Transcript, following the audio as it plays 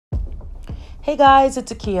Hey guys,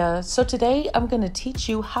 it's Akia. So today I'm going to teach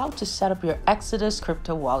you how to set up your Exodus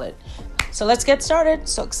crypto wallet. So let's get started.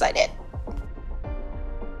 So excited.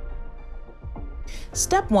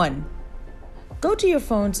 Step 1. Go to your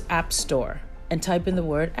phone's app store and type in the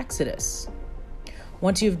word Exodus.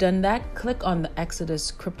 Once you've done that, click on the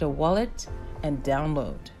Exodus crypto wallet and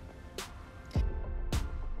download.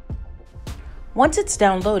 Once it's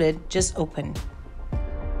downloaded, just open.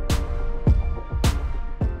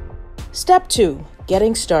 Step 2.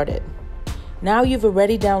 Getting started. Now you've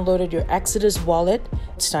already downloaded your Exodus wallet,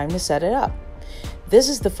 it's time to set it up. This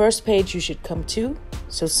is the first page you should come to,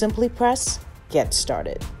 so simply press Get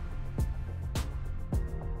Started.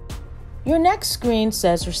 Your next screen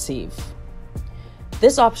says Receive.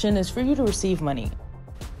 This option is for you to receive money.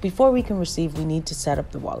 Before we can receive, we need to set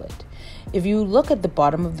up the wallet. If you look at the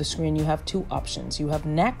bottom of the screen, you have two options. You have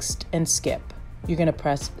Next and Skip. You're going to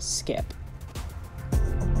press Skip.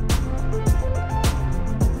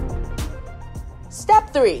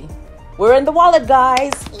 Step 3. We're in the wallet,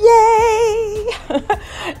 guys. Yay!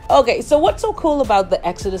 Okay, so what's so cool about the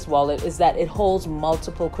Exodus wallet is that it holds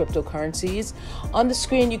multiple cryptocurrencies. On the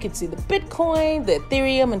screen, you can see the Bitcoin, the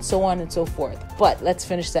Ethereum, and so on and so forth. But let's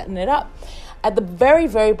finish setting it up. At the very,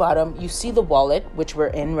 very bottom, you see the wallet, which we're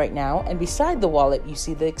in right now. And beside the wallet, you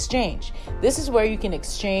see the exchange. This is where you can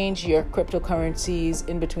exchange your cryptocurrencies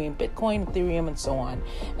in between Bitcoin, Ethereum, and so on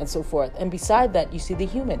and so forth. And beside that, you see the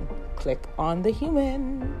human. Click on the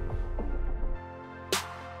human.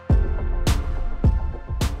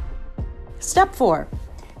 Step 4.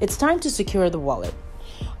 It's time to secure the wallet.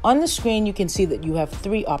 On the screen, you can see that you have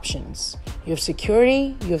three options. You have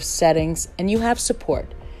security, you have settings, and you have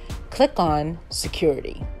support. Click on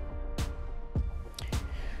Security.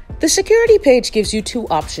 The security page gives you two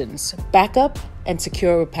options, Backup and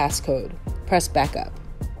Secure with Passcode. Press Backup.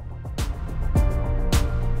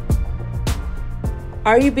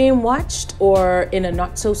 Are you being watched or in a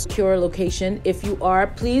not so secure location? If you are,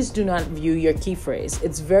 please do not view your key phrase.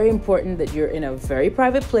 It's very important that you're in a very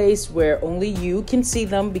private place where only you can see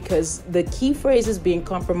them, because the key phrases being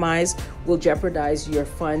compromised will jeopardize your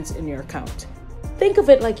funds in your account. Think of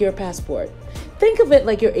it like your passport. Think of it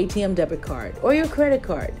like your ATM debit card or your credit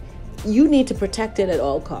card. You need to protect it at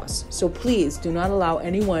all costs, so please do not allow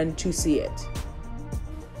anyone to see it.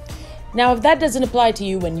 Now, if that doesn't apply to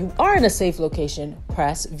you when you are in a safe location,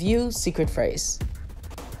 press View Secret Phrase.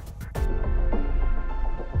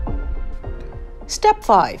 Step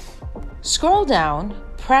 5. Scroll down,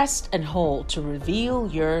 press and hold to reveal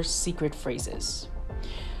your secret phrases.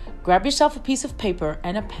 Grab yourself a piece of paper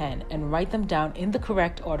and a pen and write them down in the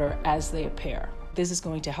correct order as they appear. This is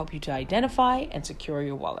going to help you to identify and secure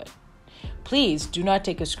your wallet. Please do not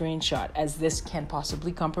take a screenshot, as this can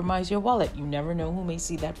possibly compromise your wallet. You never know who may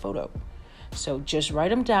see that photo. So just write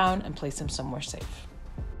them down and place them somewhere safe.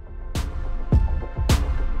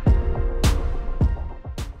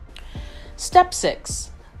 Step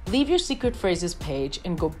 6. Leave your secret phrases page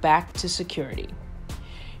and go back to security.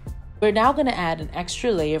 We're now going to add an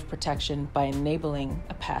extra layer of protection by enabling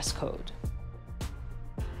a passcode.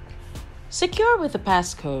 Secure with a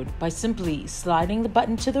passcode by simply sliding the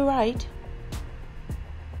button to the right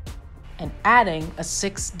and adding a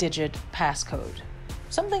 6-digit passcode.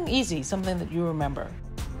 Something easy, something that you remember.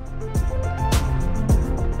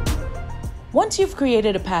 Once you've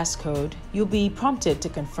created a passcode, you'll be prompted to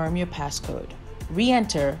confirm your passcode.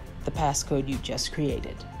 Re-enter the passcode you just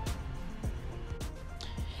created.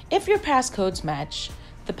 If your passcodes match,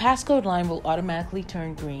 the passcode line will automatically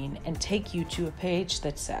turn green and take you to a page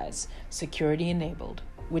that says Security Enabled,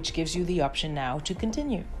 which gives you the option now to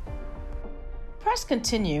continue. Press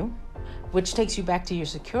Continue, which takes you back to your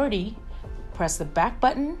security. Press the back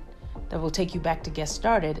button that will take you back to Get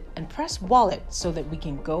Started, and press Wallet so that we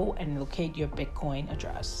can go and locate your Bitcoin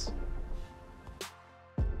address.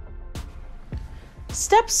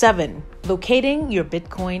 Step 7. Locating your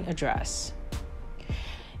Bitcoin address.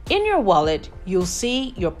 In your wallet, you'll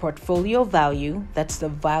see your portfolio value, that's the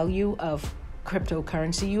value of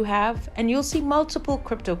cryptocurrency you have, and you'll see multiple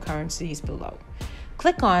cryptocurrencies below.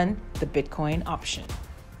 Click on the Bitcoin option.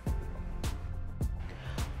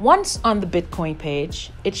 Once on the Bitcoin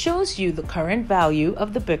page, it shows you the current value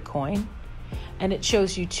of the Bitcoin, and it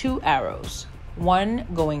shows you two arrows, one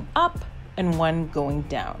going up and one going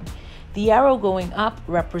down. The arrow going up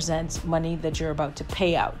represents money that you're about to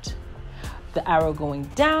pay out. The arrow going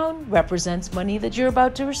down represents money that you're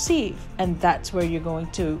about to receive, and that's where you're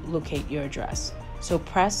going to locate your address. So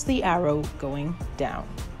press the arrow going down.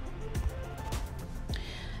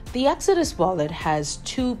 The Exodus wallet has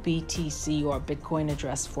two BTC or Bitcoin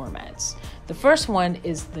address formats. The first one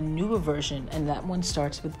is the newer version, and that one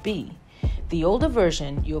starts with B. The older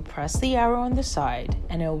version, you'll press the arrow on the side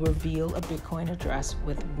and it'll reveal a Bitcoin address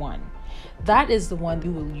with 1. That is the one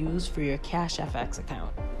you will use for your Cash FX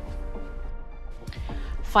account.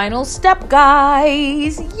 Final step,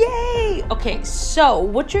 guys! Yay! Okay, so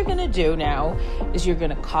what you're gonna do now is you're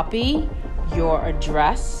gonna copy your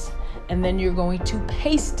address and then you're going to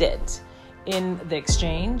paste it in the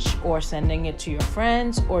exchange or sending it to your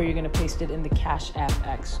friends, or you're going to paste it in the Cash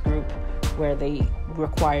FX group where they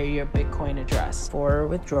require your Bitcoin address for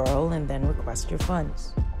withdrawal and then request your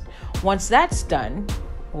funds. Once that's done,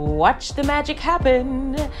 watch the magic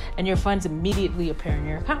happen and your funds immediately appear in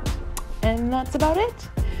your account. And that's about it.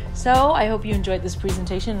 So I hope you enjoyed this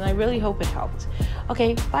presentation and I really hope it helped.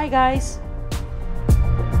 Okay, bye guys.